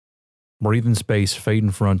Breathing Space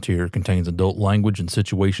Fading Frontier contains adult language and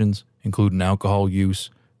situations, including alcohol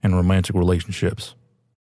use and romantic relationships.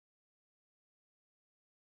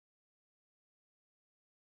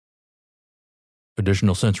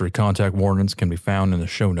 Additional sensory contact warnings can be found in the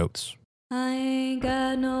show notes. I ain't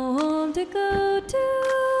got no home to go to,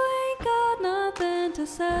 ain't got nothing to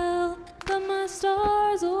sell, but my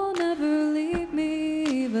stars will never leave me,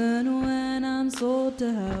 even when I'm sold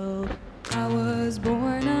to hell. I was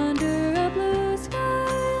born under a blue sky,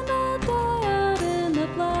 and I'll die out in the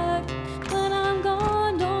black. When I'm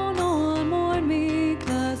gone, don't no one mourn me,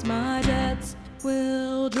 'cause my debts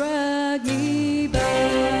will drag me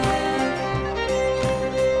back.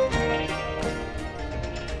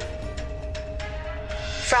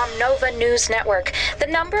 From Nova News Network, the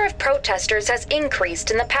number of protesters has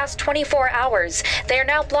increased in the past 24 hours. They are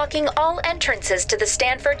now blocking all entrances to the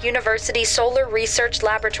Stanford University Solar Research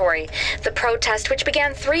Laboratory. The protest, which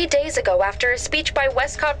began 3 days ago after a speech by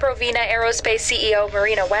Westcott Provena Aerospace CEO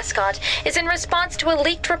Marina Westcott, is in response to a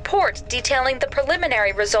leaked report detailing the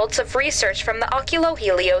preliminary results of research from the Oculo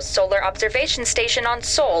Helios Solar Observation Station on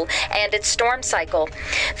Sol and its storm cycle.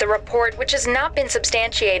 The report, which has not been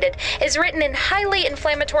substantiated, is written in highly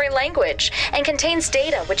inflammatory language and contains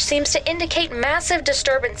data which seems to indicate massive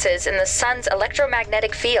disturbances in the sun's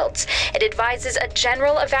electromagnetic fields. It advises a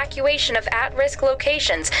general evacuation of at-risk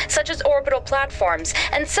locations such as orbital platforms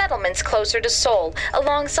and settlements closer to Sol,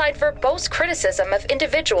 alongside verbose criticism of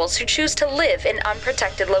individuals who choose to live in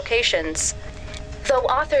unprotected locations. Though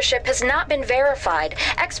authorship has not been verified,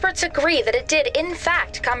 experts agree that it did in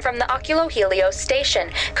fact come from the Oculo Helios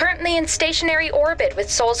station, currently in stationary orbit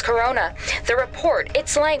with Sol's corona. The report,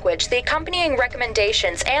 its language, the accompanying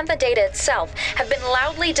recommendations, and the data itself have been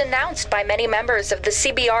loudly denounced by many members of the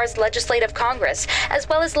CBR's Legislative Congress, as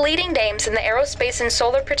well as leading names in the aerospace and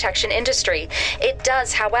solar protection industry. It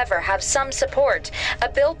does, however, have some support. A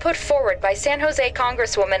bill put forward by San Jose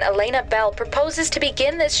Congresswoman Elena Bell proposes to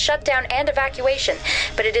begin this shutdown and evacuation,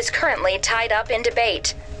 but it is currently tied up in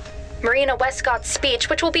debate. Marina Westcott's speech,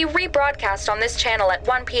 which will be rebroadcast on this channel at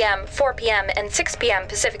 1 p.m., 4 p.m., and 6 p.m.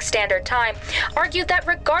 Pacific Standard Time, argued that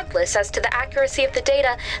regardless as to the accuracy of the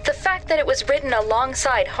data, the fact that it was written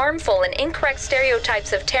alongside harmful and incorrect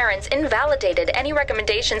stereotypes of Terrans invalidated any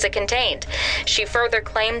recommendations it contained. She further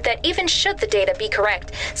claimed that even should the data be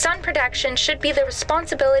correct, sun protection should be the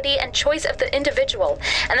responsibility and choice of the individual,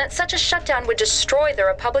 and that such a shutdown would destroy the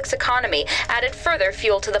Republic's economy, added further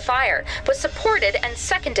fuel to the fire, was supported and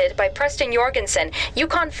seconded by Preston Jorgensen,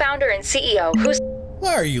 Yukon founder and CEO, who's...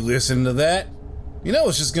 Why are you listening to that? You know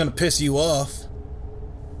it's just gonna piss you off.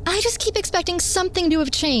 I just keep expecting something to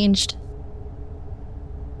have changed.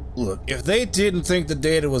 Look, if they didn't think the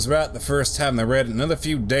data was right the first time they read it, another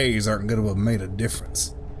few days aren't gonna have made a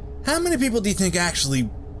difference. How many people do you think actually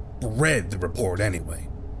read the report anyway?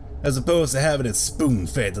 As opposed to having it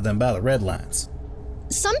spoon-fed to them by the red lines.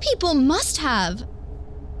 Some people must have.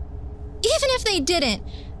 Even if they didn't,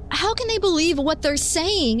 how can they believe what they're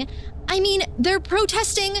saying? I mean, they're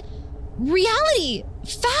protesting reality,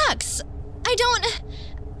 facts.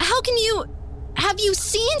 Have you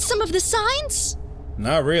seen some of the signs?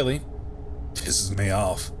 Not really. Pisses me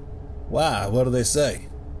off. Why? What do they say?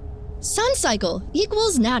 Sun cycle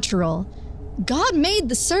equals natural. God made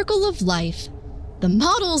the circle of life. The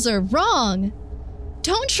models are wrong.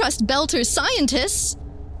 Don't trust Belter scientists.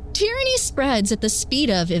 Tyranny spreads at the speed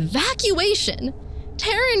of evacuation.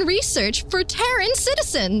 Terran research for Terran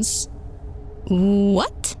citizens.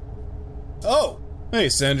 What? Oh, hey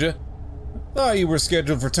Senja. Thought you were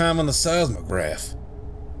scheduled for time on the seismograph.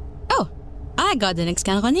 Oh, I got the next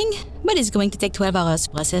scan running, but it's going to take 12 hours to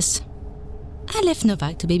process. I left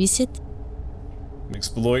Novak to babysit.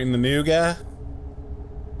 Exploiting the new guy?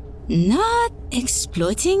 Not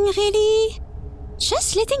exploiting, really.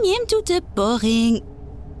 Just letting him do the boring...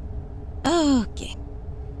 Okay.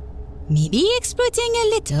 Maybe exploiting a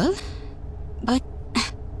little, but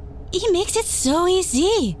he makes it so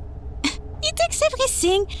easy. He takes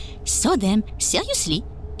everything so damn seriously,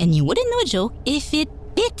 and you wouldn't know a joke if it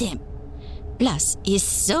bit him. Plus, he's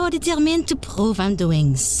so determined to prove I'm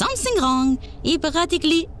doing something wrong, he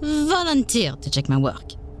practically volunteered to check my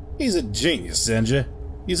work. He's a genius, Senja.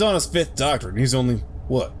 He's on his 5th doctorate, and he's only,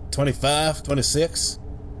 what, 25, 26?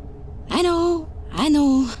 I know.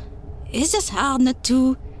 It's just hard not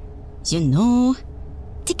to,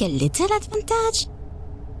 take a little advantage.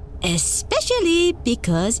 Especially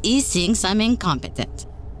because he thinks I'm incompetent.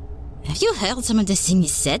 Have you heard some of the things he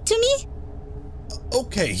said to me?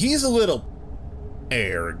 Okay, he's a little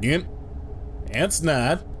arrogant. It's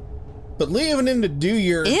not. But leaving him to do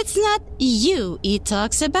your... It's not you he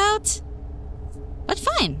talks about. But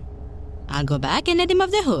fine. I'll go back and let him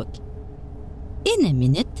off the hook. In a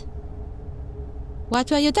minute. What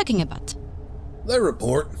were you talking about? The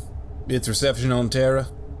report. Its reception on Terra.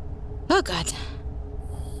 Oh God.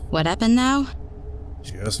 What happened now?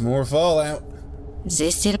 Just more fallout.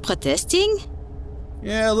 They still protesting?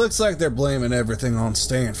 Yeah, looks like they're blaming everything on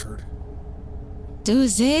Stanford. Do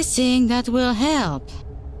they think that will help?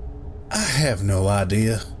 I have no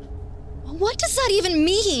idea. What does that even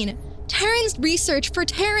mean? Terran's research for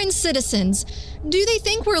Terran citizens. Do they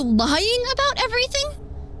think we're lying about everything?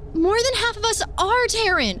 More than half of us are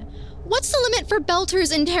Terran. What's the limit for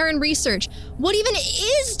Belters in Terran research? What even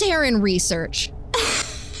is Terran research?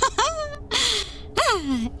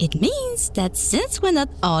 It means that since we're not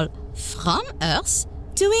all from Earth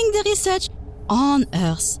doing the research on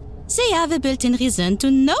Earth, they have a built-in reason to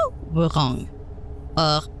know we're wrong.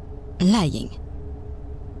 Or lying.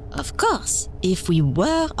 Of course, if we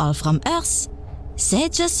were all from Earth,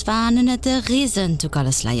 they'd just find another reason to call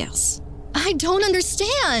us liars. I don't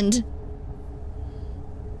understand.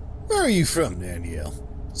 Where are you from, Danielle?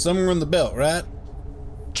 Somewhere in the belt, right?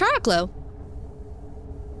 Characlo.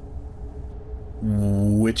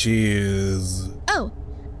 Which is... Oh,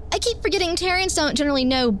 I keep forgetting Terrans don't generally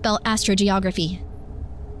know belt astrogeography.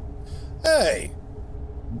 Hey!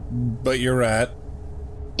 But you're right.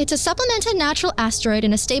 It's a supplemented natural asteroid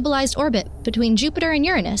in a stabilized orbit between Jupiter and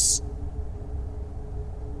Uranus.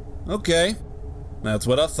 Okay. That's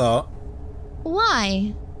what I thought.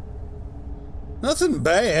 Why? Nothing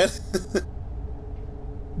bad.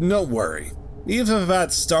 Don't worry. Even if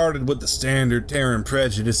I'd started with the standard Terran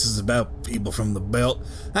prejudices about people from the belt,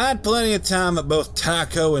 I had plenty of time at both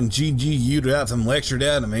Tycho and GGU to have them lectured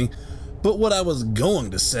out of me. But what I was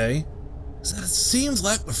going to say is that it seems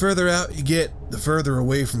like the further out you get, the further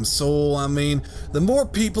away from Sol, the more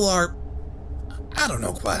people are... I don't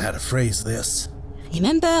know quite how to phrase this.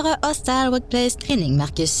 Remember a hostile workplace training,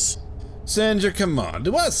 Marcus. Sandra, come on.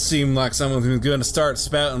 Do I seem like someone who's going to start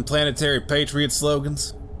spouting planetary patriot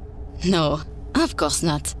slogans? No, of course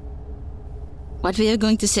not. What were you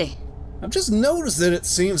going to say? I've just noticed that it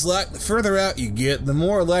seems like the further out you get, the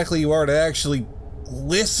more likely you are to actually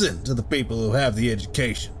listen to the people who have the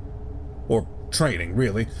education. Or training,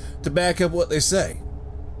 really, to back up what they say.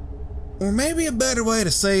 Or maybe a better way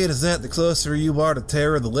to say it is that the closer you are to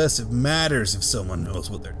Terra, the less it matters if someone knows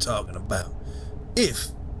what they're talking about. If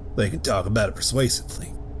they can talk about it persuasively.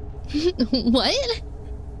 What?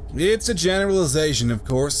 It's a generalization, of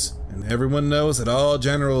course, and everyone knows that all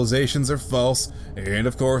generalizations are false, and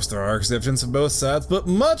of course there are exceptions on both sides, but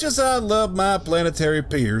much as I love my planetary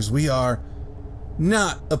peers, we are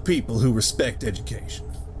not a people who respect education.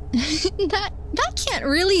 That can't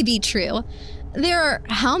really be true. There are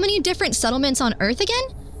how many different settlements on Earth again?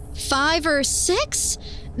 5 or 6?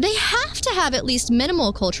 They have to have at least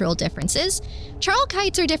minimal cultural differences.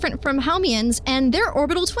 Charlkites are different from Haumians, and they're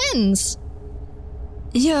orbital twins.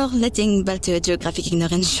 You're letting Belter geographic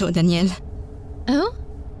ignorance show, Danielle. Oh?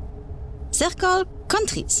 They're called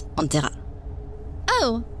countries on Terra.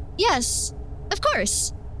 Oh, yes. Of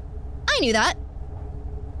course. I knew that.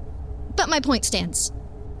 But my point stands.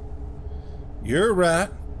 You're right.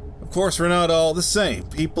 Of course, we're not all the same.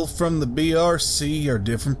 People from the BRC are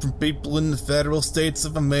different from people in the Federal States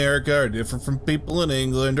of America, are different from people in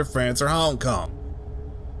England or France or Hong Kong.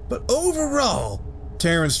 But overall,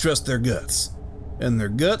 Terrans trust their guts. And their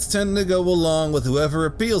guts tend to go along with whoever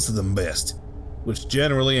appeals to them best, which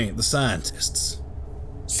generally ain't the scientists.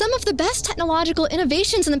 Some of the best technological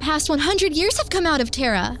innovations in the past 100 years have come out of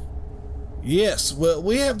Terra. Yes, well,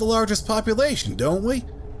 we have the largest population, don't we?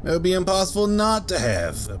 It would be impossible not to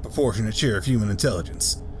have a proportionate share of human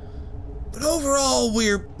intelligence. But overall,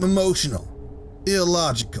 we're emotional,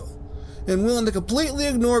 illogical, and willing to completely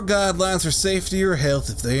ignore guidelines for safety or health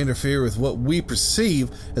if they interfere with what we perceive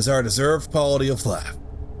as our deserved quality of life.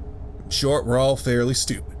 In short, we're all fairly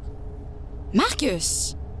stupid.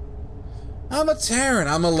 Marcus! I'm a Terran,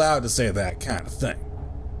 I'm allowed to say that kind of thing.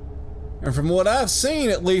 And from what I've seen,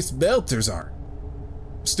 at least Belters aren't.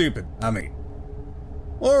 Stupid, I mean.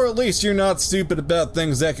 Or at least you're not stupid about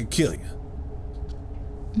things that could kill you.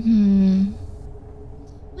 When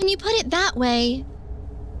you put it that way,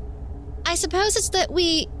 I suppose it's that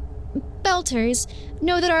we, Belters,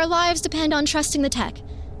 know that our lives depend on trusting the tech,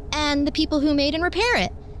 and the people who made and repair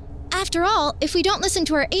it. After all, if we don't listen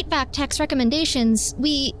to our 8-vac tech's recommendations,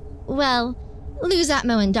 we, well, lose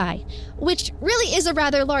Atmo and die, which really is a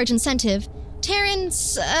rather large incentive.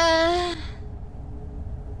 Terrans,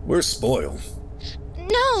 We're spoiled.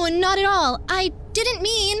 No, not at all. I didn't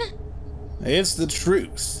mean... It's the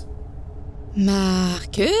truth.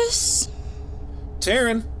 Marcus?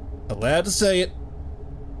 Terran, allowed to say it.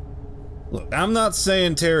 Look, I'm not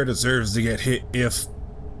saying Terra deserves to get hit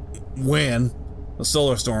when a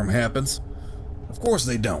solar storm happens. Of course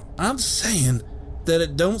they don't. I'm saying that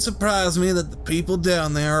it don't surprise me that the people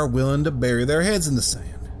down there are willing to bury their heads in the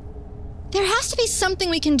sand. There has to be something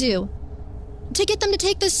we can do to get them to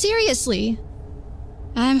take this seriously.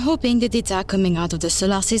 I'm hoping the data coming out of the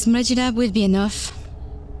Solar Seismology Lab will be enough.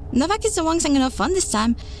 Novak is the one saying enough fun this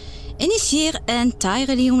time, and he's here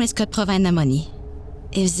entirely on his cut provide the money.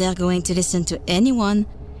 If they're going to listen to anyone,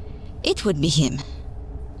 it would be him.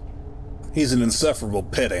 He's an insufferable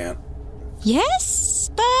pedant. Yes,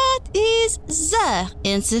 but is the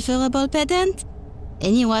insufferable pedant?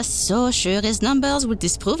 And he was so sure his numbers would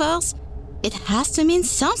disprove ours. It has to mean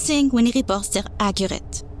something when he reports they're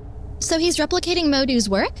accurate. So he's replicating Modu's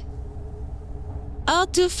work?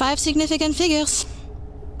 Out to 5 significant figures.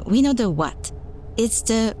 We know the what. It's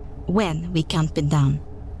the when we can't pin down.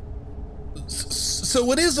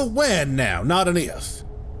 So it is a when now, not an if.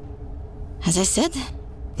 As I said,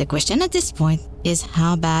 the question at this point is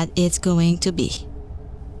how bad it's going to be.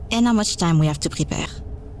 And how much time we have to prepare.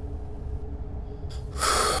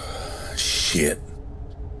 Shit.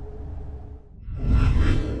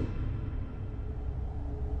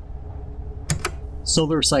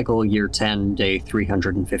 Solar Cycle Year 10, Day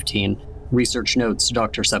 315. Research notes,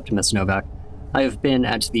 Dr. Septimus Novak. I have been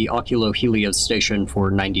at the Oculo Helios station for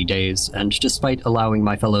 90 days, and despite allowing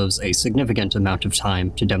my fellows a significant amount of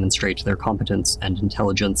time to demonstrate their competence and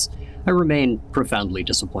intelligence, I remain profoundly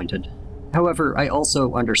disappointed. However, I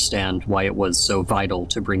also understand why it was so vital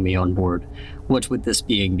to bring me on board, what with this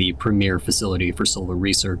being the premier facility for solar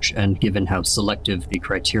research, and given how selective the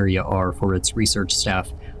criteria are for its research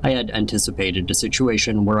staff, I had anticipated a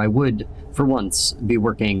situation where I would, for once, be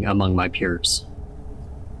working among my peers.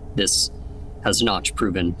 This has not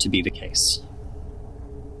proven to be the case.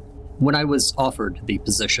 When I was offered the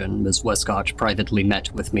position, Ms. Westcott privately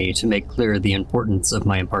met with me to make clear the importance of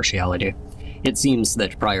my impartiality. It seems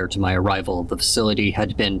that prior to my arrival, the facility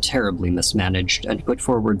had been terribly mismanaged and put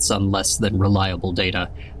forward some less than reliable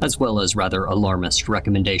data, as well as rather alarmist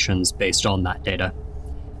recommendations based on that data.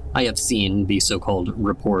 I have seen the so-called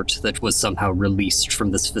report that was somehow released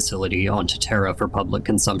from this facility onto Terra for public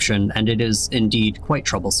consumption, and it is indeed quite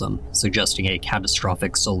troublesome, suggesting a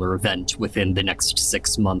catastrophic solar event within the next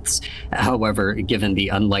 6 months. However, given the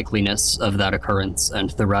unlikeliness of that occurrence and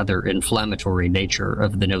the rather inflammatory nature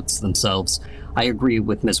of the notes themselves, I agree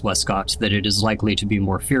with Ms. Westcott that it is likely to be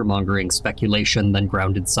more fear-mongering speculation than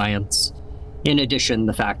grounded science. In addition,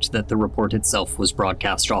 the fact that the report itself was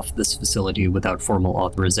broadcast off this facility without formal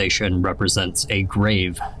authorization represents a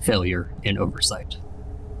grave failure in oversight.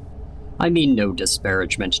 I mean no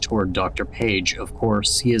disparagement toward Dr. Page, of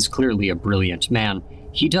course. He is clearly a brilliant man.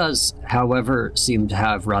 He does, however, seem to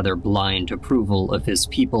have rather blind approval of his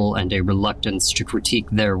people and a reluctance to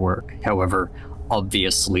critique their work, however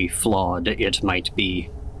obviously flawed it might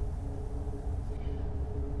be.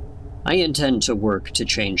 I intend to work to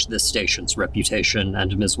change this station's reputation,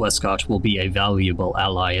 and Ms. Westcott will be a valuable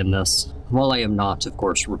ally in this. While I am not, of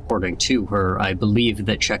course, reporting to her, I believe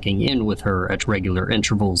that checking in with her at regular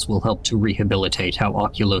intervals will help to rehabilitate how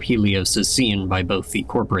Oculo Helios is seen by both the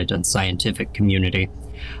corporate and scientific community.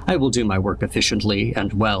 I will do my work efficiently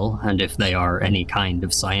and well, and if they are any kind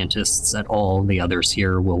of scientists at all, the others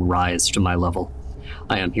here will rise to my level.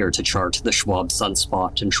 I am here to chart the Schwab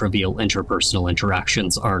sunspot, and trivial interpersonal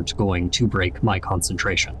interactions aren't going to break my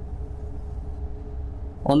concentration.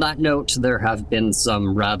 On that note, there have been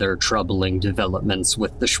some rather troubling developments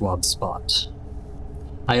with the Schwab spot.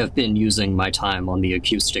 I have been using my time on the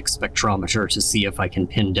acoustic spectrometer to see if I can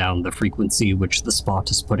pin down the frequency which the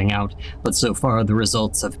spot is putting out, but so far the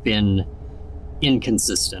results have been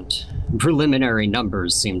inconsistent. Preliminary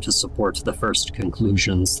numbers seem to support the first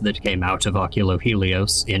conclusions that came out of Oculo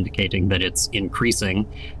Helios, indicating that it's increasing,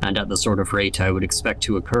 and at the sort of rate I would expect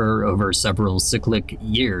to occur over several cyclic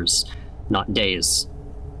years, not days.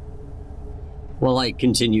 While I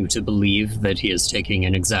continue to believe that he is taking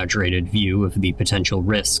an exaggerated view of the potential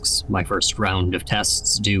risks, my first round of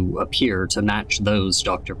tests do appear to match those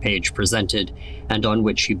Dr. Page presented, and on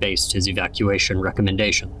which he based his evacuation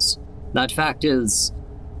recommendations. That fact is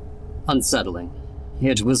unsettling.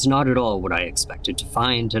 It was not at all what I expected to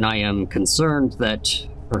find, and I am concerned that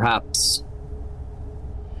perhaps...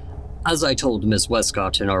 As I told Ms.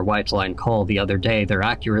 Westcott in our White Line call the other day, their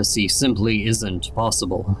accuracy simply isn't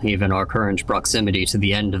possible. Even our current proximity to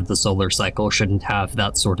the end of the solar cycle shouldn't have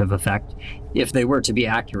that sort of effect. If they were to be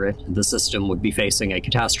accurate, the system would be facing a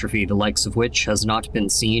catastrophe the likes of which has not been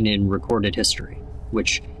seen in recorded history,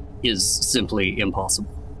 which is simply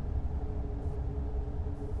impossible.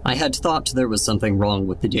 I had thought there was something wrong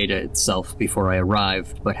with the data itself before I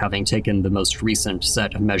arrived, but having taken the most recent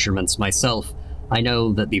set of measurements myself, I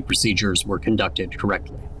know that the procedures were conducted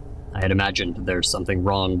correctly. I had imagined there's something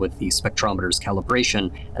wrong with the spectrometer's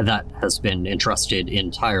calibration that has been entrusted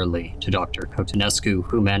entirely to Dr. Cotanescu,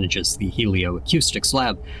 who manages the helioacoustics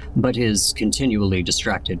lab, but is continually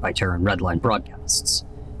distracted by Terran Redline broadcasts.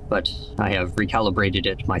 But I have recalibrated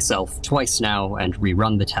it myself twice now and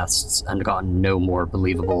rerun the tests and gotten no more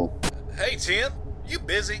believable. Hey, Tim, you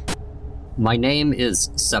busy? My name is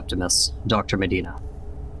Septimus, Dr. Medina.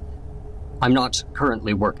 I'm not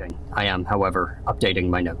currently working. I am, however, updating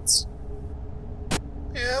my notes.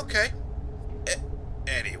 Yeah, okay.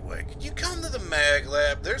 Anyway, could you come to the mag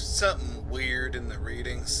lab? There's something weird in the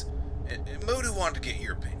readings. Modu wanted to get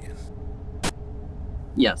your opinion.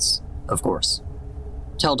 Yes, of course.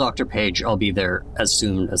 Tell Dr. Page I'll be there as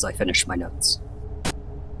soon as I finish my notes.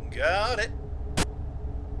 Got it.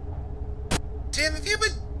 Tim, have you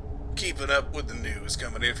been keeping up with the news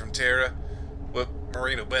coming in from Terra? What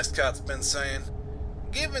Marina Westcott's been saying?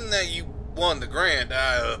 Given that you won the grant,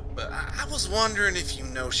 I was wondering if you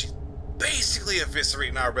know she's basically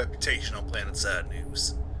eviscerating our reputation on Planetside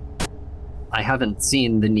News. I haven't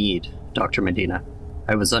seen the need, Dr. Medina.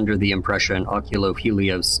 I was under the impression Oculo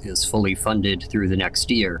Helios is fully funded through the next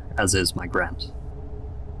year, as is my grant.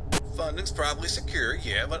 Funding's probably secure,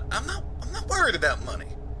 yeah, but I'm not worried about money.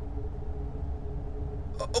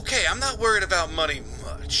 Okay, I'm not worried about money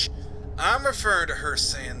much. I'm referring to her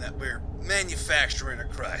saying that we're manufacturing a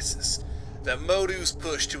crisis, that Modu's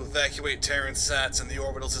push to evacuate Terran sites and the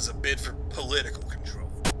orbitals is a bid for political control.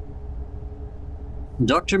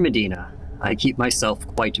 Dr. Medina, I keep myself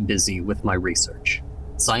quite busy with my research.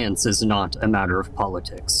 Science is not a matter of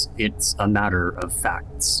politics, it's a matter of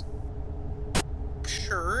facts.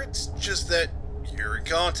 Sure, it's just that you're in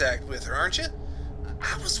contact with her, aren't you?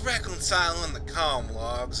 I was reconciling the comm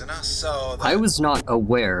logs and I saw that... I was not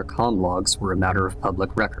aware comm logs were a matter of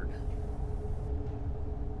public record.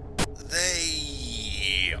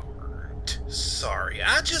 They aren't. Sorry,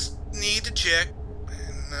 I just need to check.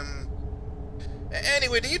 And,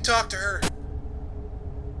 anyway, do you talk to her?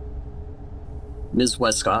 Ms.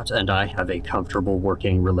 Westcott and I have a comfortable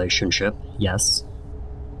working relationship, yes.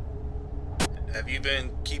 Have you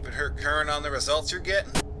been keeping her current on the results you're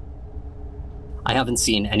getting? I haven't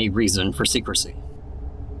seen any reason for secrecy.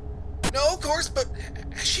 No, of course, but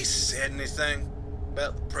has she said anything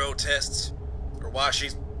about the protests? Or why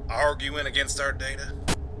she's arguing against our data?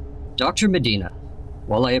 Dr. Medina,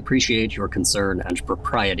 while I appreciate your concern and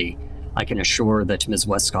propriety, I can assure that Ms.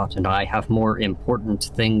 Westcott and I have more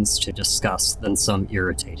important things to discuss than some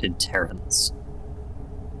irritated Terrans.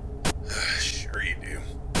 Sure you do.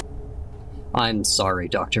 I'm sorry,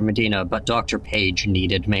 Dr. Medina, but Dr. Page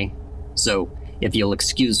needed me. So, if you'll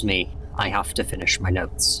excuse me, I have to finish my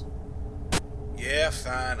notes. Yeah,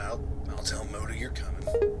 fine. I'll tell Modu you're coming.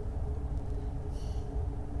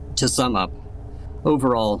 To sum up,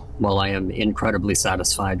 overall, while I am incredibly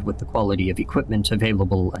satisfied with the quality of equipment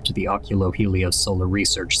available at the Oculo Helios Solar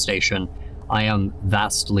Research Station, I am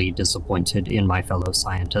vastly disappointed in my fellow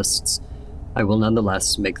scientists. I will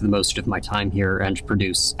nonetheless make the most of my time here and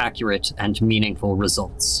produce accurate and meaningful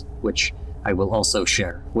results, which I will also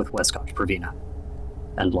share with Westcott Pravina.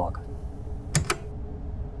 End log.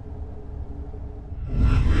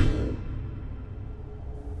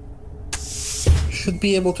 Should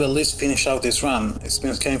be able to at least finish out this run. It's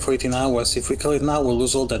been scanning for 18 hours. If we kill it now, we'll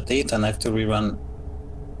lose all that data and have to rerun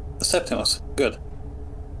Septimus. Good.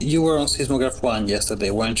 You were on Seismograph 1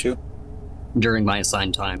 yesterday, weren't you? During my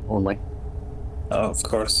assigned time, only. Of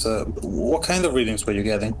course. What kind of readings were you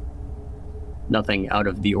getting? Nothing out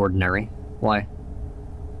of the ordinary. Why?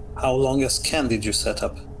 How long a scan did you set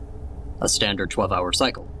up? A standard 12-hour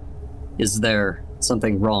cycle. Is there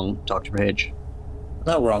something wrong, Dr. Page?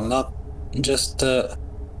 No, wrong, not. Just,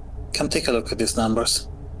 come take a look at these numbers.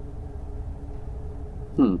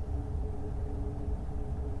 Have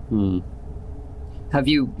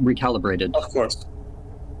you recalibrated? Of course.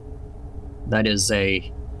 That is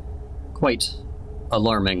a quite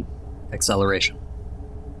alarming acceleration.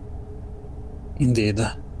 Indeed.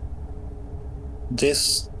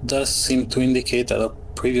 This does seem to indicate that our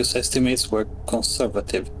previous estimates were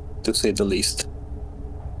conservative, to say the least.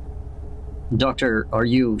 Doctor, are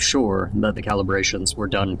you sure that the calibrations were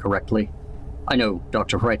done correctly? I know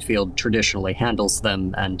Dr. Whitefield traditionally handles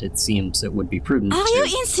them, and it seems it would be prudent Are you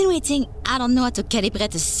insinuating I don't know how to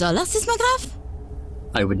calibrate a solar seismograph?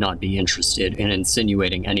 I would not be interested in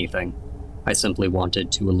insinuating anything. I simply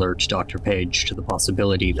wanted to alert Dr. Page to the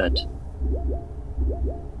possibility that...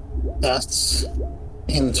 That's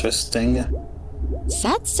interesting.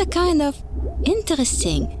 That's a kind of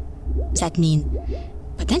interesting. That means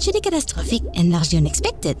potentially catastrophic and largely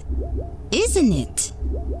unexpected, isn't it?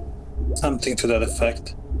 Something to that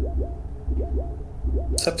effect.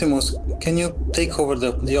 Septimus, can you take over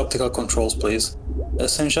the optical controls, please?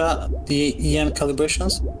 Senja, the EM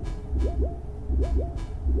calibrations?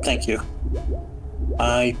 Thank you.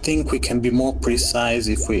 I think we can be more precise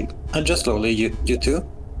if we adjust slowly, you two.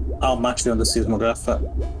 I'll match you on the seismograph.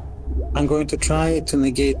 I'm going to try to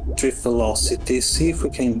negate drift velocity, see if we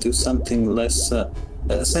can do something less...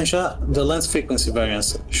 Senja, the lens frequency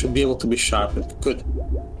variance should be able to be sharpened. Good.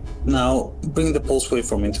 Now, bring the pulse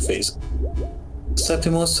waveform into phase.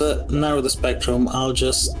 Septimus, narrow the spectrum. I'll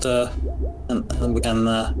just... and we can...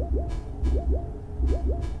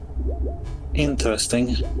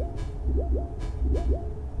 Interesting.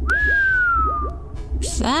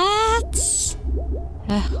 That's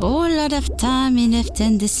a whole lot of time in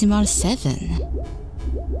F10.7.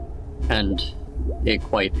 And a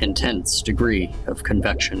quite intense degree of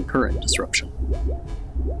convection current disruption.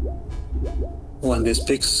 When this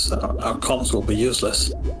peaks, our comms will be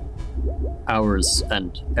useless. Ours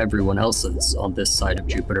and everyone else's on this side of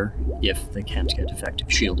Jupiter, if they can't get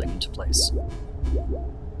effective shielding into place.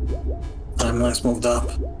 Timeline's moved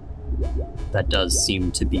up. That does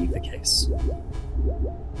seem to be the case.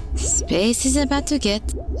 Space is about to get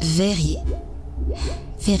very,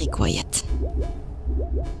 very quiet.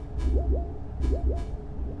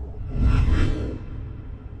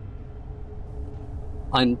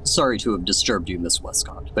 I'm sorry to have disturbed you, Miss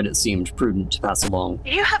Westcott, but it seemed prudent to pass along.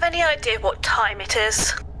 Do you have any idea what time it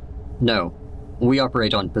is? No. We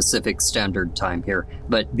operate on Pacific Standard Time here,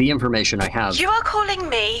 but the information I have... You are calling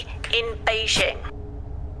me in Beijing.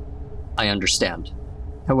 I understand.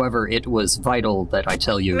 However, it was vital that I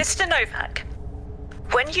tell you... Mr. Novak,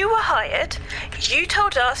 when you were hired, you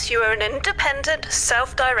told us you were an independent,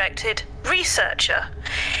 self-directed researcher.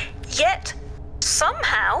 Yet,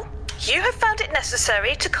 somehow, you have found it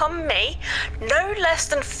necessary to con me no less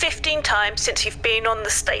than 15 times since you've been on the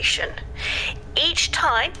station. Each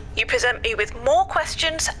time, you present me with more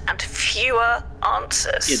questions and fewer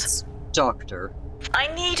answers. It's Doctor. I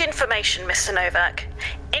need information, Mr. Novak.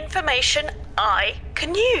 Information I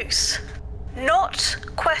can use. Not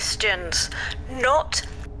questions. Not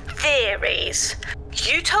theories.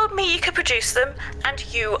 You told me you could produce them, and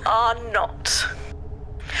you are not.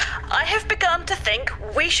 I have begun to think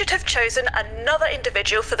we should have chosen another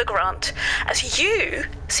individual for the grant, as you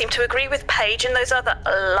seem to agree with Page and those other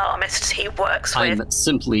alarmists he works with. I'm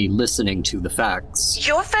simply listening to the facts.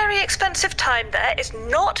 Your very expensive time there is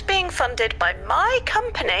not being funded by my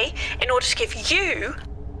company in order to give you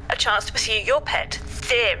a chance to pursue your pet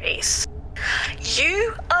theories.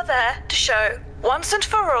 You are there to show, once and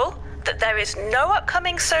for all, that there is no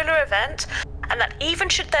upcoming solar event, and that even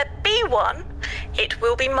should there be one, it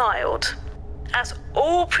will be mild, as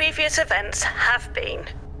all previous events have been.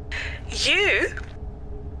 You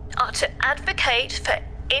are to advocate for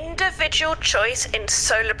individual choice in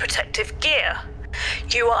solar protective gear.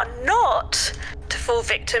 You are not to fall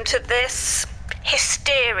victim to this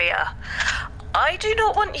hysteria. I do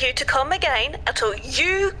not want you to come again until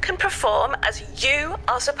you can perform as you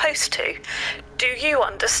are supposed to. Do you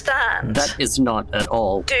understand? That is not at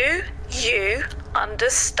all. Do you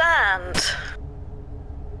understand?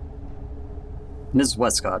 Ms.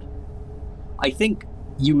 Westcott, I think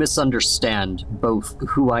you misunderstand both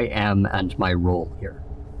who I am and my role here.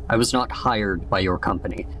 I was not hired by your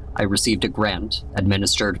company. I received a grant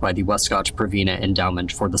administered by the Westcott Pravina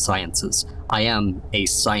Endowment for the Sciences. I am a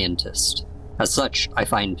scientist. As such, I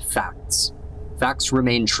find facts. Facts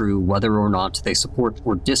remain true whether or not they support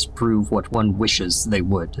or disprove what one wishes they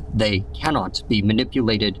would. They cannot be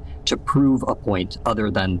manipulated to prove a point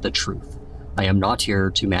other than the truth. I am not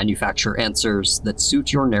here to manufacture answers that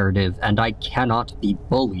suit your narrative, and I cannot be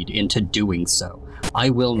bullied into doing so. I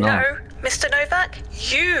will not... No, Mr. Novak,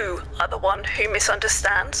 you are the one who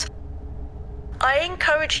misunderstands. I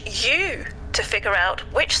encourage you to figure out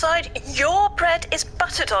which side your bread is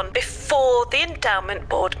buttered on before the endowment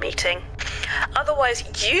board meeting. Otherwise,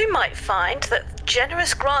 you might find that the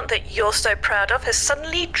generous grant that you're so proud of has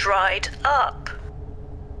suddenly dried up.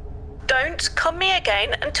 Don't come me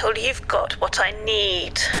again until you've got what I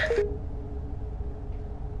need.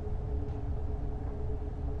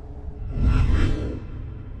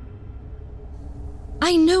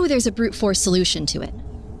 I know there's a brute force solution to it.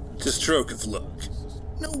 To stroke its luck.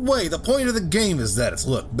 No way, the point of the game is that it's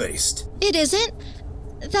luck-based. It isn't.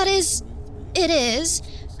 That is, it is,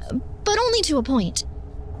 but only to a point.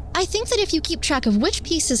 I think that if you keep track of which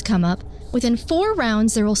pieces come up, within 4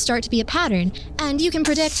 rounds there will start to be a pattern, and you can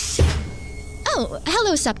predict... Oh,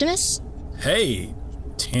 hello, Septimus. Hey,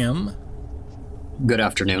 Tim. Good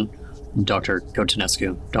afternoon, Dr.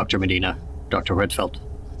 Kotanescu, Dr. Medina, Dr. Redfeld.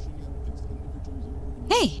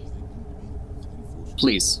 Hey,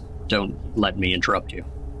 Please, don't let me interrupt you.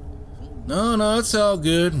 No, it's all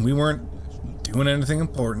good. We weren't doing anything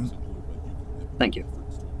important. Thank you.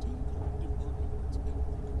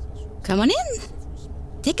 come on in.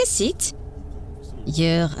 Take a seat.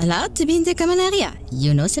 You're allowed to be in the common area.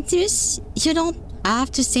 You know, Septimus, you don't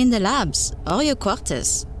have to stay in the labs or your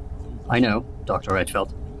quarters. I know, Dr.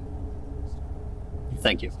 Redfeld.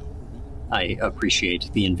 Thank you. I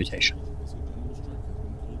appreciate the invitation.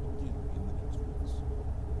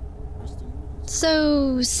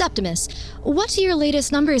 So, Septimus, what do your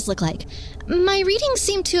latest numbers look like? My readings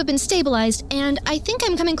seem to have been stabilized, and I think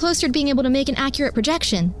I'm coming closer to being able to make an accurate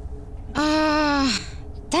projection.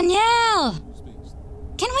 Danielle!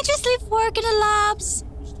 Can we just leave work in the labs?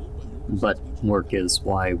 But work is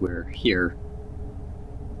why we're here.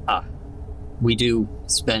 We do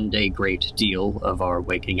spend a great deal of our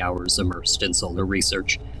waking hours immersed in solar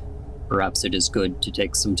research. Perhaps it is good to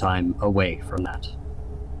take some time away from that.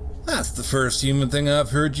 That's the first human thing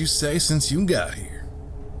I've heard you say since you got here.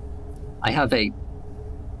 I have a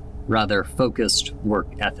rather focused work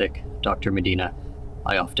ethic, Dr. Medina.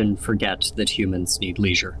 I often forget that humans need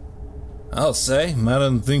leisure. I'll say, I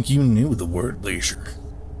didn't think you knew the word leisure.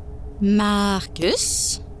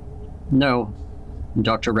 Marcus? No,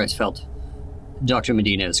 Dr. Reisfeld. Dr.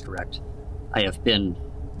 Medina is correct. I have been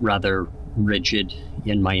rather rigid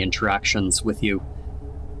in my interactions with you.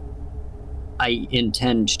 I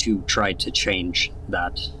intend to try to change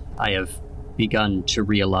that. I have begun to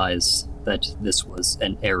realize that this was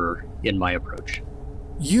an error in my approach.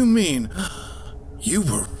 You mean you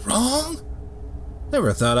were wrong?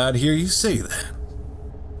 Never thought I'd hear you say that.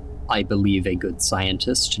 I believe a good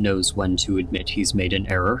scientist knows when to admit he's made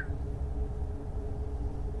an error.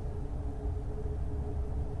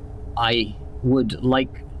 I would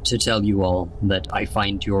like to tell you all that I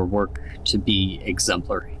find your work to be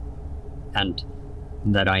exemplary, and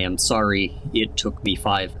that I am sorry it took me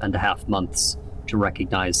 5.5 months to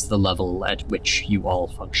recognize the level at which you all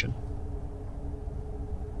function.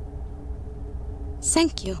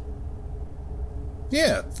 Thank you.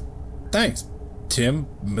 Yeah, thanks, Tim,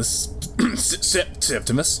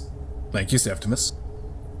 Septimus. Thank you, Septimus.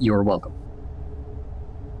 You're welcome.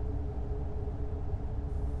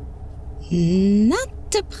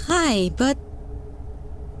 Not to pry, but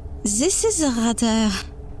this is a rather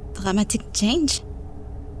dramatic change.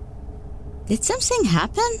 Did something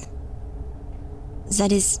happen?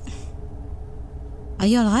 That is... Are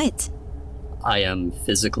you alright? I am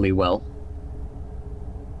physically well.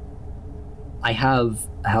 I have,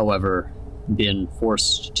 however, been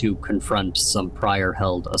forced to confront some prior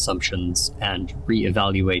held assumptions and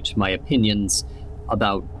reevaluate my opinions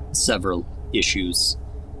about several issues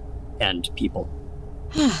and people.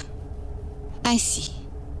 I see.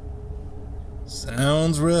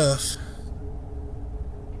 Sounds rough.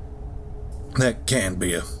 That can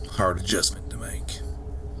be a hard adjustment to make.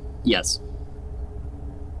 Yes.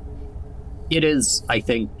 It is, I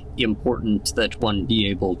think, important that one be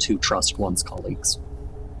able to trust one's colleagues.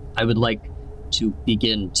 I would like to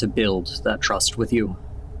begin to build that trust with you.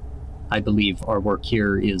 I believe our work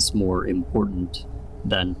here is more important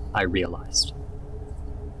than I realized.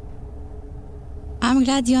 I'm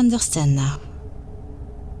glad you understand now.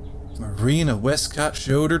 Marina Westcott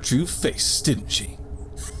showed her true face, didn't she?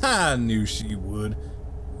 I knew she would.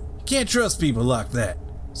 You can't trust people like that,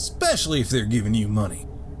 especially if they're giving you money,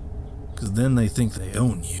 because then they think they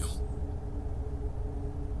own you.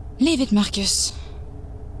 Leave it, Marcus.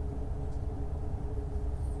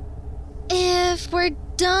 If we're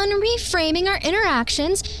done reframing our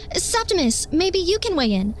interactions, Septimus, maybe you can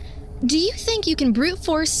weigh in. Do you think you can brute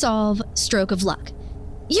force solve Stroke of Luck?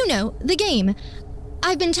 You know, the game.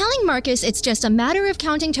 I've been telling Marcus it's just a matter of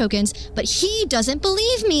counting tokens, but he doesn't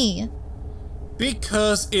believe me.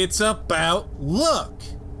 Because it's about luck.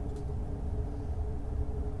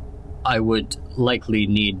 I would likely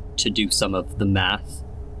need to do some of the math,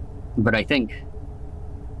 but I think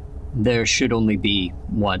there should only be,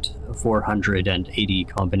 480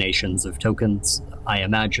 combinations of tokens. I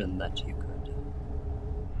imagine that you could.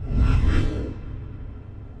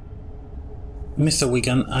 Mr.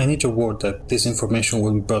 Wigan, I need your word that this information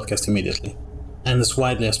will be broadcast immediately, and as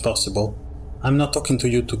widely as possible. I'm not talking to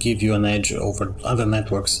you to give you an edge over other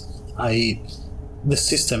networks. The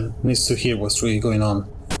system needs to hear what's really going on.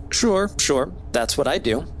 Sure. That's what I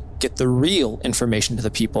do. Get the real information to the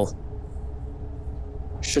people.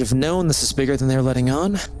 Should have known this is bigger than they're letting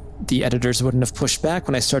on. The editors wouldn't have pushed back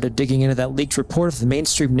when I started digging into that leaked report if the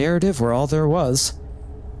mainstream narrative were all there was.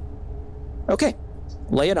 Okay,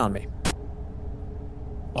 lay it on me.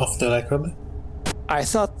 Off the record? I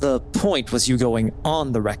thought the point was you going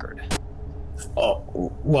on the record.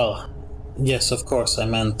 Oh, well, yes, of course, I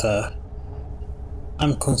meant,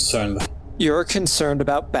 I'm concerned. You're concerned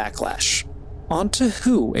about backlash. Onto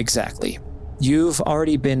who, exactly? You've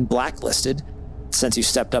already been blacklisted since you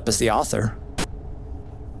stepped up as the author.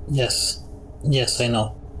 Yes, I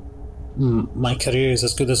know. My career is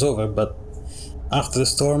as good as over, but after the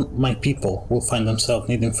storm, my people will find themselves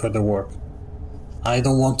needing further work. I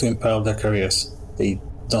don't want to imperil their careers. They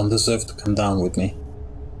don't deserve to come down with me.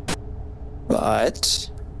 But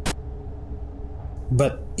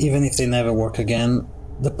even if they never work again,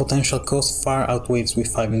 the potential cost far outweighs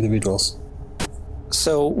with 5 individuals.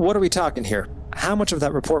 So what are we talking here? How much of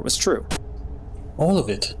that report was true? All of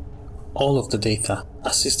it. All of the data.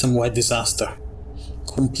 A system-wide disaster.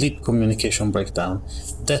 Complete communication breakdown.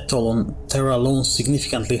 Death toll on Terra alone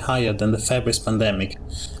significantly higher than the Fabris pandemic.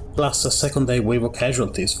 Plus a secondary wave of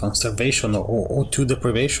casualties from starvation or O2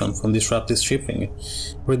 deprivation from disrupted shipping.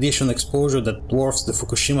 Radiation exposure that dwarfs the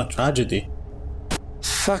Fukushima tragedy.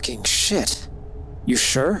 Fucking shit. You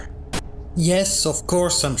sure? Yes, of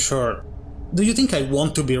course I'm sure. Do you think I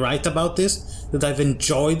want to be right about this? That I've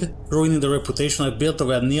enjoyed ruining the reputation I built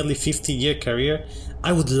over a nearly 50-year career?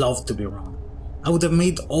 I would love to be wrong. I would have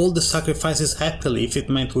made all the sacrifices happily if it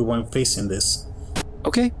meant we weren't facing this.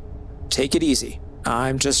 Okay, take it easy.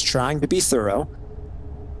 I'm just trying to be thorough.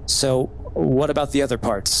 So, what about the other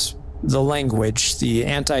parts? The language, the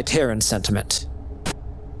anti-Terran sentiment?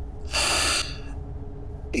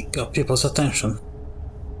 It got people's attention.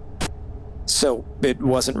 So, it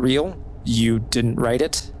wasn't real? You didn't write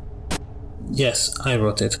it? Yes, I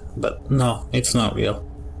wrote it, but no, it's not real.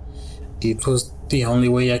 It was the only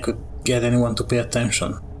way I could get anyone to pay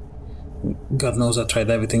attention. God knows I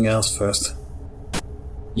tried everything else first.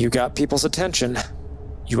 You got people's attention.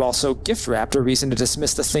 You also gift-wrapped a reason to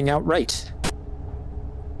dismiss the thing outright.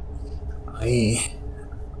 I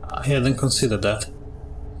hadn't considered that.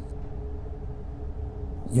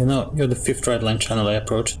 You know, you're the 5th Redline channel I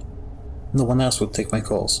approached. No one else would take my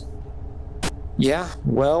calls. Yeah,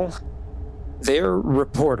 well, they're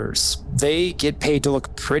reporters. They get paid to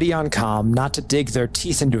look pretty on calm, not to dig their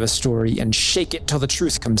teeth into a story and shake it till the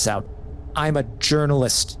truth comes out. I'm a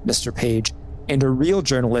journalist, Mr. Page, and a real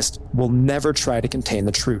journalist will never try to contain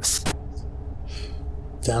the truth.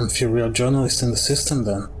 Damn few real journalists in the system,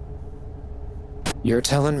 then. You're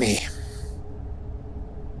telling me.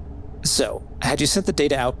 So, had you sent the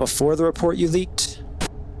data out before the report you leaked?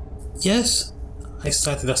 Yes. I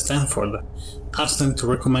started at Stanford, asked them to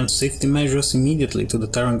recommend safety measures immediately to the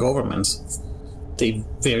Terran governments. They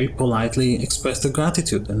very politely expressed their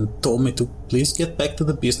gratitude and told me to please get back to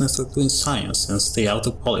the business of doing science and stay out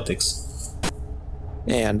of politics.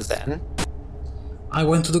 And then? I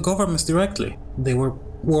went to the governments directly. They were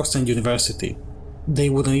worse than university. They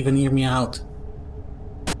wouldn't even hear me out.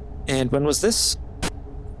 And when was this?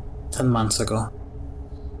 10 months ago.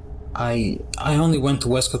 I only went to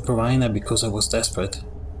Westcott Provina because I was desperate.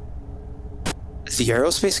 The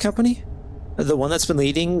aerospace company? The one that's been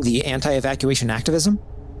leading the anti-evacuation activism?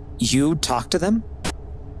 You talked to them?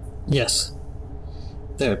 Yes.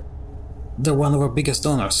 They're one of our biggest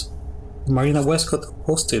donors. Marina Westcott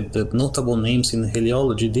hosted the notable names in the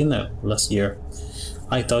heliology dinner last year.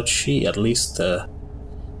 I thought she, at least, I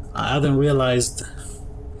hadn't realized.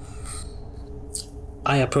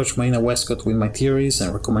 I approached Marina Westcott with my theories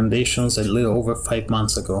and recommendations a little over 5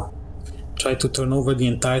 months ago. Tried to turn over the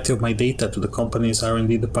entirety of my data to the company's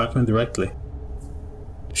R&D department directly.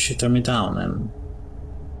 She turned me down,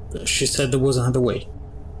 and she said there was another way.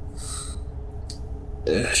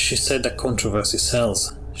 She said that controversy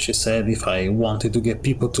sells. She said if I wanted to get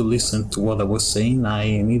people to listen to what I was saying,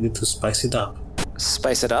 I needed to spice it up.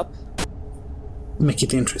 Spice it up? Make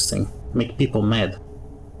it interesting. Make people mad.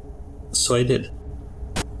 So I did.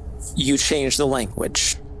 You changed the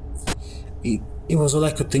language. It was all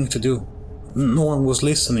I could think to do. No one was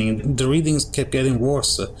listening. The readings kept getting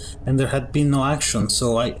worse, and there had been no action,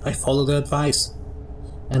 so I followed her advice.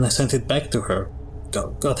 And I sent it back to her.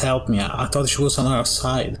 God help me, I thought she was on our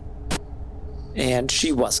side. And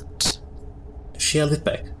she wasn't. She held it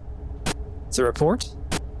back. The report?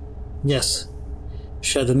 Yes.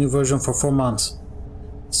 She had a new version for 4 months.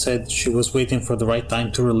 Said she was waiting for the right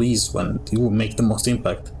time to release when it would make the most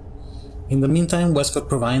impact. In the meantime, Westcott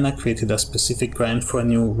Provina created a specific grant for a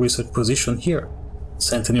new research position here.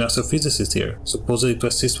 Sent a new astrophysicist here, supposedly to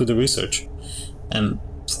assist with the research. And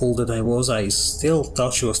fool that I was, I still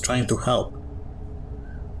thought she was trying to help.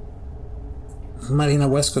 Marina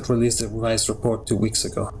Westcott released a revised report 2 weeks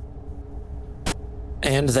ago,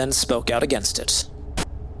 And then spoke out against it.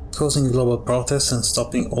 causing global protests and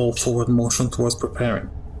stopping all forward motion towards preparing.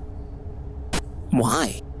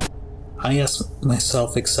 Why? I asked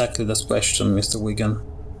myself exactly this question, Mr. Wigan,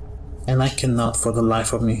 and I cannot for the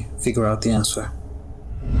life of me figure out the answer.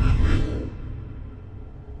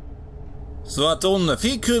 So I told him if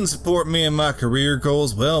he couldn't support me in my career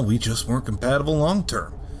goals, well, we just weren't compatible long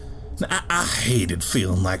term. I hated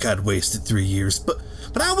feeling like I'd wasted 3 years, but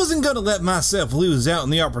I wasn't gonna let myself lose out on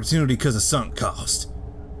the opportunity because of sunk cost.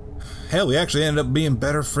 Hell, we actually ended up being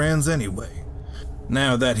better friends anyway.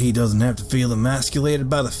 Now that he doesn't have to feel emasculated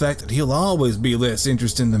by the fact that he'll always be less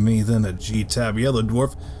interesting to me than a G-Tab yellow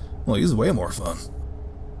dwarf, well, he's way more fun.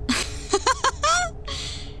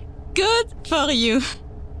 Good for you.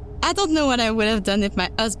 I don't know what I would have done if my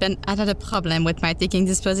husband had had a problem with my taking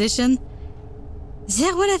this position.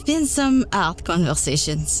 There would have been some hard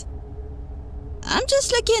conversations. I'm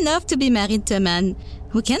just lucky enough to be married to a man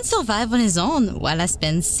who can survive on his own while I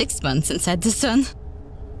spend 6 months inside the sun.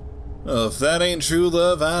 Well, if that ain't true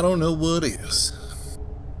love, I don't know what is.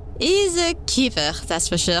 He's a keeper, that's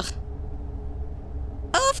for sure.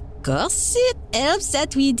 Of course, it helps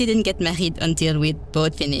that we didn't get married until we'd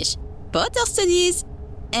both finished both our studies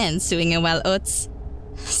and sewing a wild oats.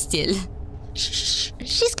 Still. Shh,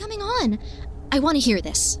 she's coming on. I want to hear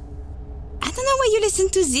this. I don't know why you listen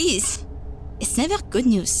to these. It's never good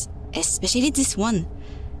news, especially this one.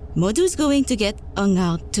 Modu's going to get hung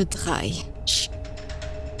out to dry. Shh.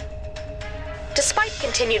 Despite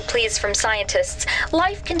continued pleas from scientists,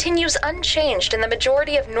 life continues unchanged in the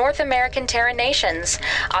majority of North American Terran nations.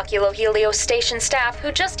 Oculo Helios station staff,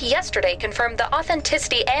 who just yesterday confirmed the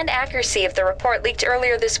authenticity and accuracy of the report leaked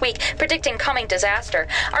earlier this week predicting coming disaster,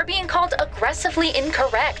 are being called aggressively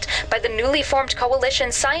incorrect by the newly formed coalition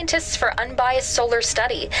Scientists for Unbiased Solar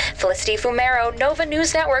Study. Felicity Fumero, Nova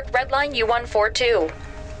News Network, Redline U142.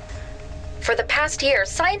 For the past year,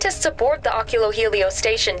 scientists aboard the Oculo Helios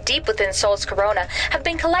station deep within Sol's corona have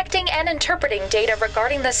been collecting and interpreting data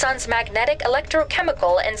regarding the sun's magnetic,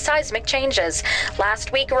 electrochemical, and seismic changes.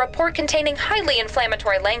 Last week, a report containing highly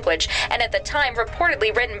inflammatory language, and at the time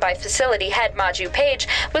reportedly written by facility head Maju Page,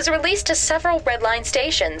 was released to several Redline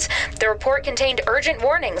stations. The report contained urgent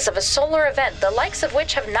warnings of a solar event, the likes of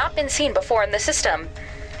which have not been seen before in the system.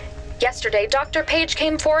 Yesterday, Dr. Page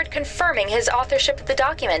came forward confirming his authorship of the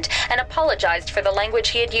document and apologized for the language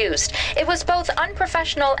he had used. It was both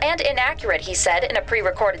unprofessional and inaccurate, he said in a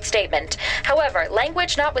pre-recorded statement. However,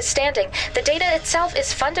 language notwithstanding, the data itself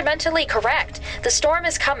is fundamentally correct. The storm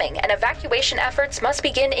is coming, and evacuation efforts must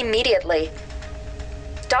begin immediately.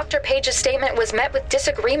 Dr. Page's statement was met with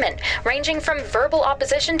disagreement, ranging from verbal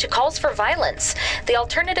opposition to calls for violence. The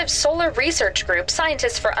alternative solar research group,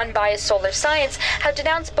 Scientists for Unbiased Solar Science, have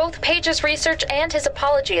denounced both Page's research and his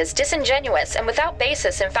apology as disingenuous and without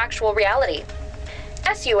basis in factual reality.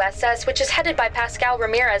 SUSS, which is headed by Pascal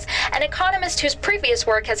Ramirez, an economist whose previous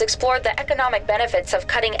work has explored the economic benefits of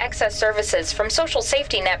cutting excess services from social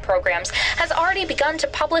safety net programs, has already begun to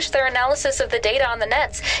publish their analysis of the data on the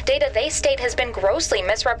nets, data they state has been grossly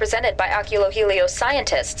misrepresented by Oculo Helios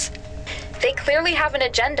scientists. They clearly have an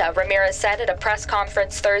agenda, Ramirez said at a press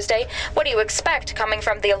conference Thursday. What do you expect coming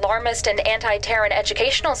from the alarmist and anti-Terran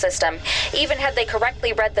educational system? Even had they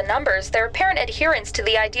correctly read the numbers, their apparent adherence to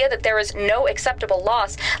the idea that there is no acceptable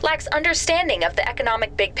loss lacks understanding of the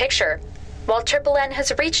economic big picture. While Triple N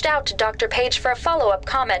has reached out to Dr. Page for a follow-up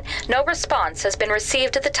comment, no response has been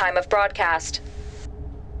received at the time of broadcast.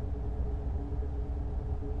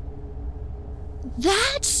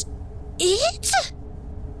 That's it?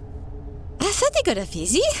 I thought they got off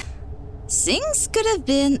easy. Things could have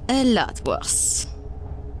been a lot worse.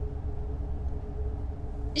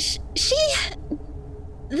 The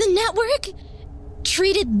network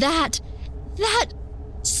treated that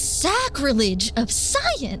sacrilege of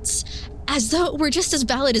science as though it were just as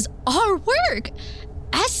valid as our work.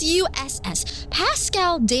 SUSS,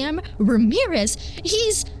 Pascal damn Ramirez,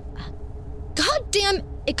 he's a goddamn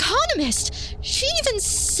economist. She even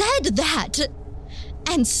said that.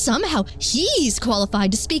 And somehow he's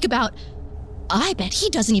qualified to speak about... I bet he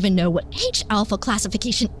doesn't even know what H-alpha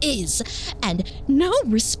classification is. And no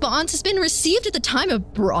response has been received at the time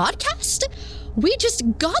of broadcast? We just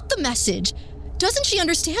got the message. Doesn't she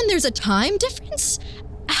understand there's a time difference?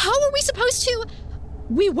 How are we supposed to...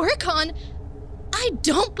 We work on... I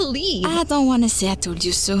don't believe... I don't want to say I told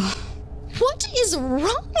you so. What is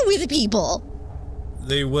wrong with people?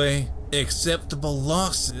 They weigh acceptable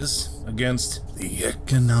losses against the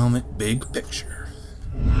economic big picture.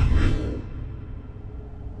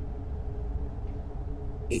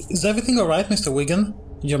 Is everything alright, Mr. Wigan?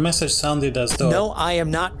 Your message sounded as though... No, I am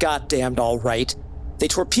not goddamned all right. They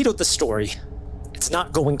torpedoed the story. It's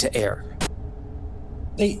not going to air.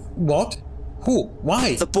 They... what? Who?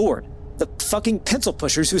 Why? The board. The fucking pencil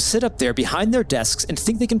pushers who sit up there behind their desks and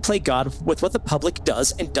think they can play God with what the public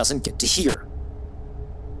does and doesn't get to hear.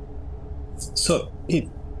 So,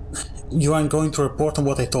 you aren't going to report on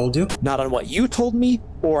what I told you? Not on what you told me,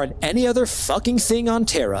 or on any other fucking thing on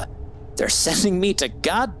Terra. They're sending me to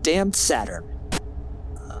goddamn Saturn.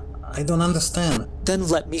 I don't understand. Then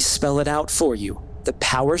let me spell it out for you. The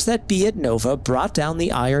powers that be at Nova brought down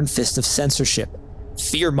the iron fist of censorship.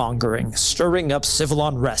 Fear-mongering, stirring up civil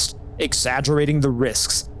unrest, exaggerating the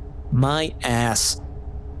risks. My ass.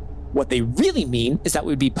 What they really mean is that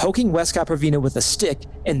we'd be poking West Coppervina with a stick,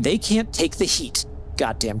 and they can't take the heat.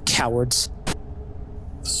 Goddamn cowards.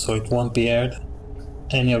 So it won't be aired?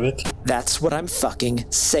 Any of it? That's what I'm fucking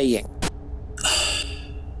saying.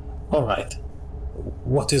 Alright.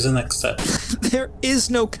 What is the next step? There is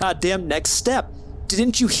no goddamn next step.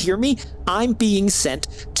 Didn't you hear me? I'm being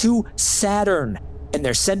sent to Saturn, and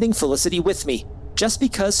they're sending Felicity with me, just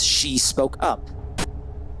because she spoke up.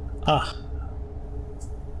 Ah.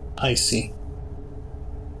 I see.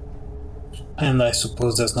 And I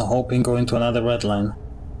suppose there's no hope in going to another red line.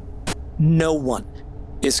 No one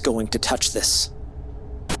is going to touch this.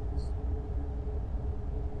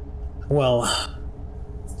 Well,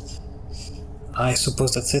 I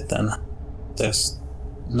suppose that's it then. There's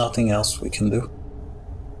nothing else we can do.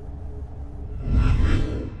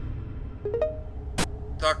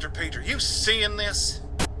 Dr. Peter, you seeing this?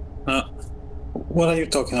 What are you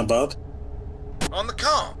talking about? On the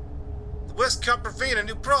comm. The West Coppervina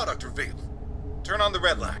new product revealed. Turn on the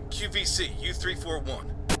red line. QVC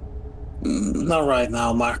U341. Not right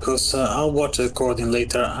now, Marcus. I'll watch the recording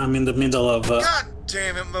later. I'm in the middle of... God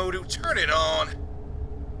damn it, Modu. Turn it on.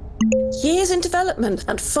 Years in development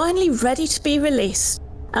and finally ready to be released.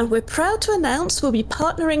 And we're proud to announce we'll be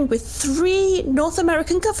partnering with 3 North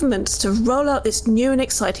American governments to roll out this new and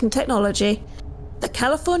exciting technology. The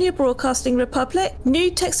California Broadcasting Republic,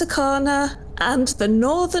 New Texarkana, and the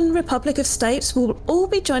Northern Republic of States will all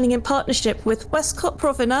be joining in partnership with West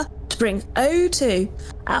Coppervina to bring O2,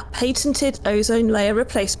 our patented ozone layer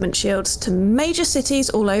replacement shields, to major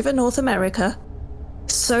cities all over North America.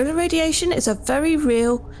 Solar radiation is a very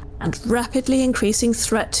real and rapidly increasing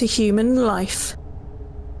threat to human life.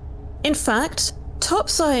 In fact, top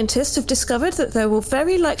scientists have discovered that there will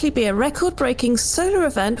very likely be a record-breaking solar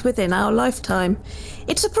event within our lifetime.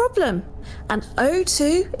 It's a problem, and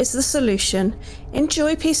O2 is the solution.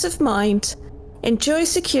 Enjoy peace of mind, enjoy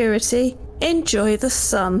security, enjoy the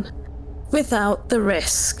sun, without the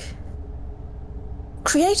risk.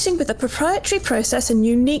 Creating with a proprietary process and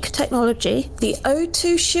unique technology, the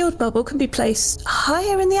O2 shield bubble can be placed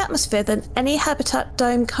higher in the atmosphere than any habitat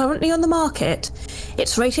dome currently on the market.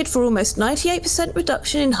 It's rated for almost 98%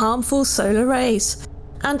 reduction in harmful solar rays.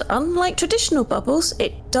 And unlike traditional bubbles,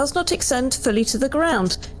 it does not extend fully to the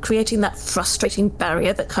ground, creating that frustrating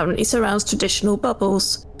barrier that currently surrounds traditional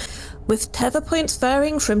bubbles. With tether points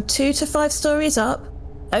varying from 2 to 5 stories up,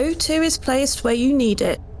 O2 is placed where you need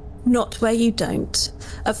it, not where you don't,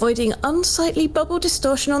 avoiding unsightly bubble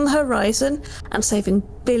distortion on the horizon and saving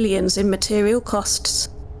billions in material costs.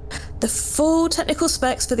 The full technical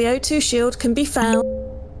specs for the O2 shield can be found.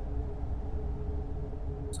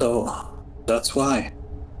 So, that's why.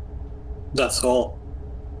 That's all.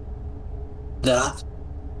 That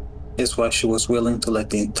is why she was willing to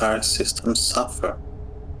let the entire system suffer.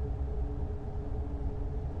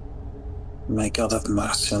 May God have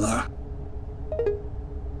mercy on her.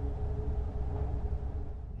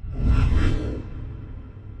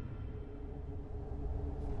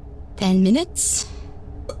 "10 minutes?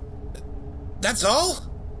 That's all?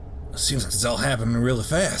 Seems like it's all happening really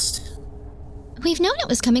fast. We've known it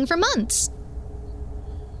was coming for months.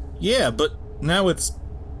 Yeah, but now it's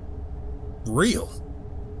real.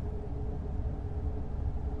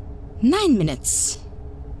 9 minutes.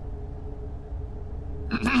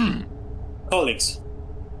 Colleagues,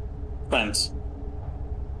 friends,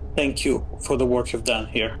 thank you for the work you've done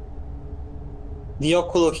here. The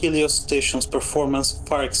Oculo Helios station's performance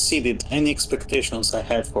far exceeded any expectations I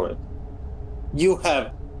had for it. You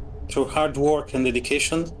have, through hard work and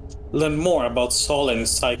dedication, learned more about Sol and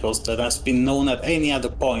its cycles than has been known at any other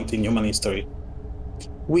point in human history.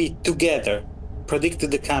 We, together,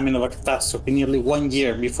 predicted the coming of a catastrophe nearly 1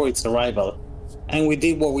 year before its arrival, and we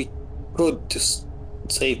did what we could to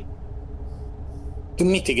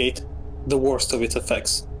mitigate the worst of its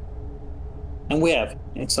effects. And we have,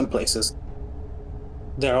 in some places.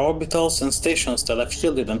 There are orbitals and stations that have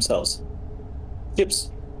shielded themselves.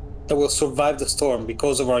 Ships that will survive the storm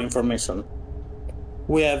because of our information.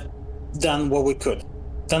 We have done what we could,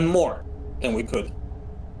 done more than we could.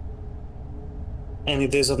 And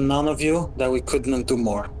it is of none of you that we couldn't do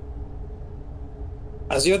more.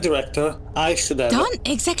 As your director, I should have done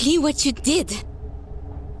exactly what you did.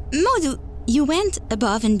 Modu, you went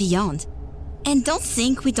above and beyond. And don't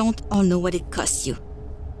think we don't all know what it cost you.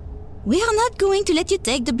 We are not going to let you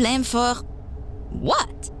take the blame for...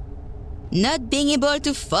 what? Not being able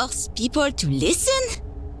to force people to listen?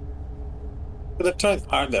 Could have tried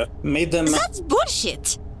harder, made them... That's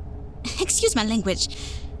bullshit! Excuse my language,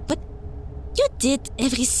 but you did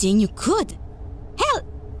everything you could. Hell,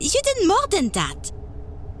 you did more than that.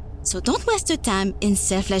 So don't waste your time in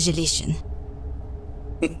self-flagellation.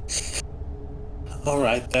 All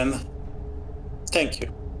right, then. Thank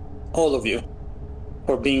you, all of you,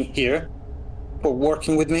 for being here, for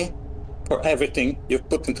working with me, for everything you've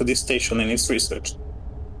put into this station and its research.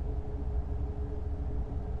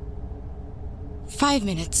 5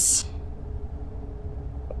 minutes.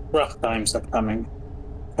 Rough times are coming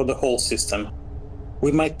for the whole system.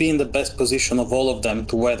 We might be in the best position of all of them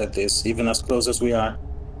to weather this, even as close as we are.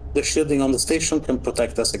 The shielding on the station can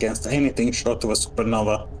protect us against anything short of a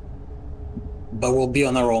supernova, but we'll be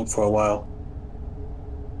on our own for a while.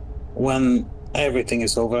 When everything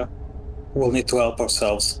is over, we'll need to help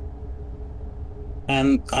ourselves.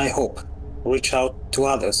 And I hope reach out to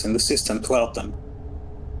others in the system to help them.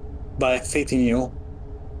 By faith in you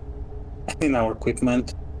and in our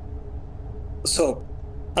equipment. So,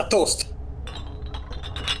 a toast.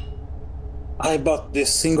 I bought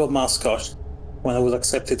this single mascot when I was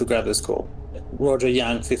accepted to graduate school. Roger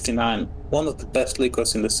Young 59, one of the best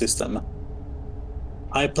liquors in the system.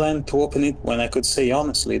 I planned to open it when I could say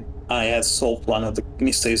honestly I had solved one of the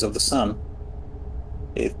mysteries of the sun.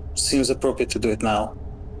 It seems appropriate to do it now.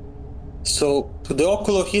 So, to the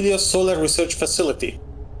Oculo Helios Solar Research Facility,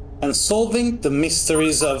 and solving the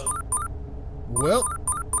mysteries of... Well,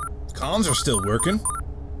 comms are still working.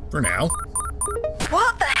 For now.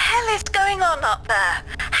 What the hell is going on up there?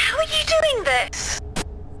 How are you doing this?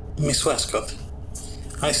 Miss Westcott,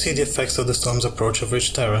 I see the effects of the storm's approach have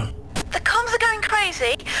reached Terra. The comms are going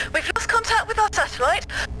crazy. We've lost contact with our satellite.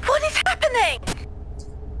 What is happening?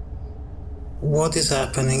 What is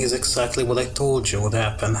happening is exactly what I told you would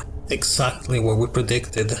happen. Exactly what we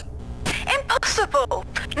predicted. Impossible!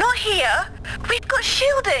 Not here. We've got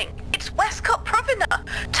shielding. It's Westcott Provina,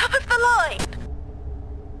 top of the line.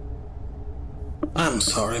 I'm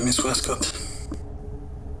sorry, Miss Westcott.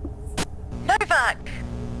 Novak,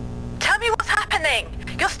 tell me what's happening.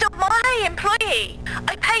 You're still my employee.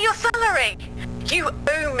 I pay your salary. You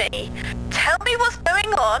owe me. Tell me what's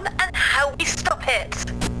going on and how we stop it.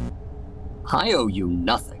 I owe you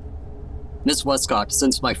nothing. Miss Westcott,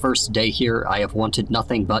 since my first day here, I have wanted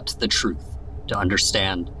nothing but the truth. To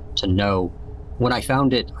understand, to know. When I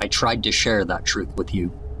found it, I tried to share that truth with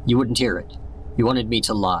you. You wouldn't hear it. You wanted me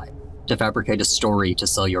to lie, to fabricate a story to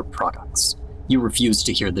sell your products. You refused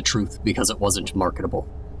to hear the truth because it wasn't marketable.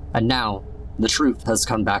 And now, the truth has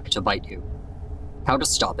come back to bite you. How to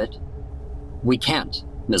stop it? We can't,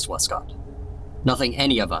 Ms. Westcott. Nothing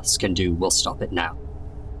any of us can do will stop it now.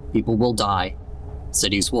 People will die,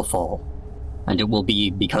 cities will fall, and it will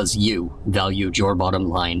be because you valued your bottom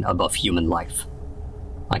line above human life.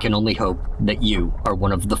 I can only hope that you are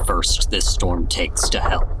one of the first this storm takes to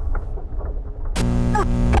hell. How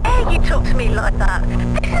dare you talk to me like that?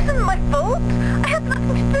 This isn't my fault. I had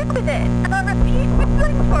nothing to do with it, and I refuse to be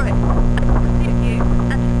blamed for it. I will sue you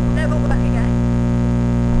and never work again.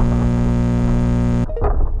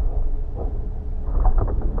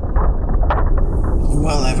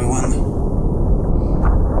 Well, everyone,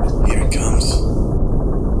 here it comes.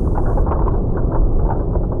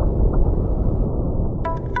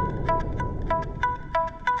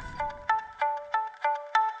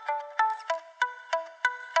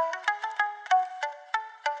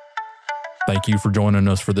 Thank you for joining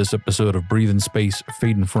us for this episode of Breathing Space,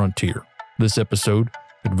 Fading Frontier. This episode,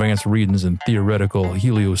 Advanced Readings in Theoretical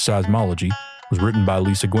Helioseismology, was written by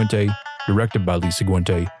Lisa Guente, directed by Lisa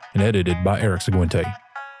Guente, and edited by Eric Seguente.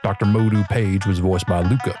 Dr. Modu Page was voiced by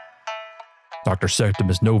Luca. Dr.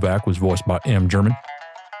 Septimus Novak was voiced by M. German.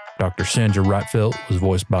 Dr. Sandra Ratfeld was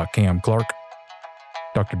voiced by Cam Clark.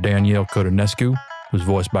 Dr. Danielle Kodonescu was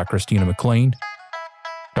voiced by Christina McLean.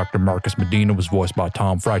 Dr. Marcus Medina was voiced by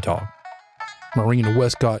Tom Freitag. Marina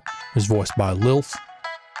Westcott was voiced by Lilth.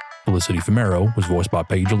 Felicity Fumero was voiced by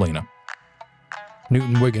Paige Elena.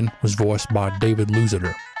 Newton Wiggin was voiced by David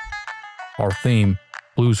Lusiter. Our theme,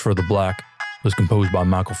 Blues for the Black, was composed by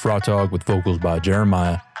Michael Freitag with vocals by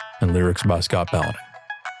Jeremiah and lyrics by Scott Paladin.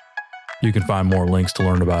 You can find more links to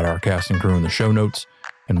learn about our cast and crew in the show notes,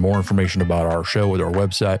 and more information about our show at our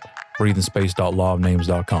website,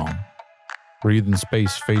 breatheinspace.lawofnames.com. Breathe in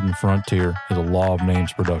Space, Fade and Frontier is a Law of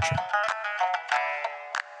Names production.